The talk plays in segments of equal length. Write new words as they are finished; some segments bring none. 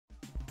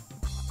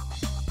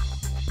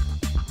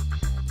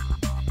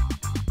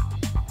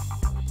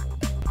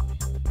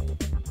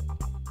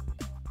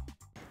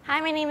Hi,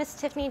 my name is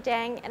Tiffany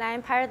Dang, and I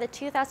am part of the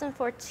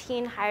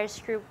 2014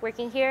 HYRS group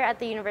working here at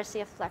the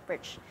University of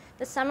Lethbridge.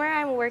 This summer,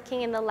 I'm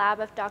working in the lab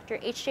of Dr.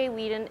 H.J.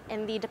 Whedon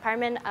in the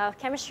Department of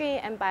Chemistry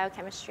and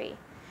Biochemistry.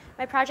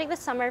 My project this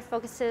summer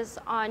focuses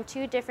on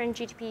two different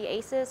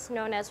GTPases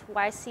known as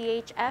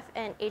YCHF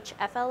and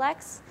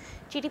HFLX.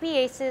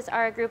 GTPases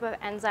are a group of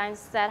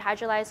enzymes that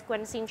hydrolyze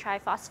guanosine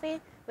triphosphate,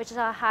 which is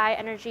a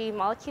high-energy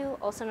molecule,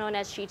 also known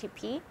as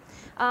GTP.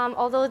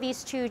 Although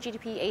these two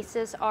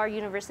GTPases are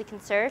universally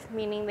conserved,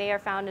 meaning they are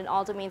found in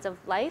all domains of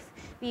life,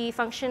 the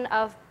function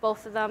of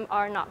both of them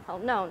are not well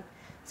known.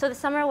 So this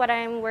summer, what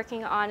I'm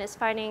working on is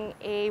finding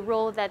a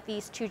role that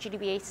these two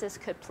GTPases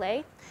could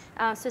play.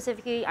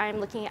 Specifically,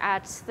 I'm looking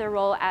at their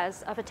role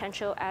as a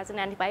potential as an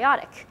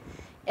antibiotic.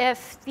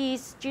 If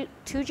these two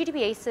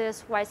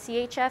GTPases,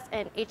 YCHF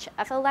and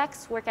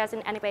HFLX, work as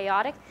an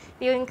antibiotic,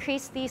 they will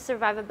increase the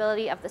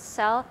survivability of the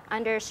cell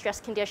under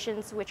stress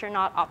conditions which are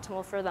not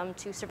optimal for them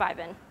to survive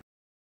in.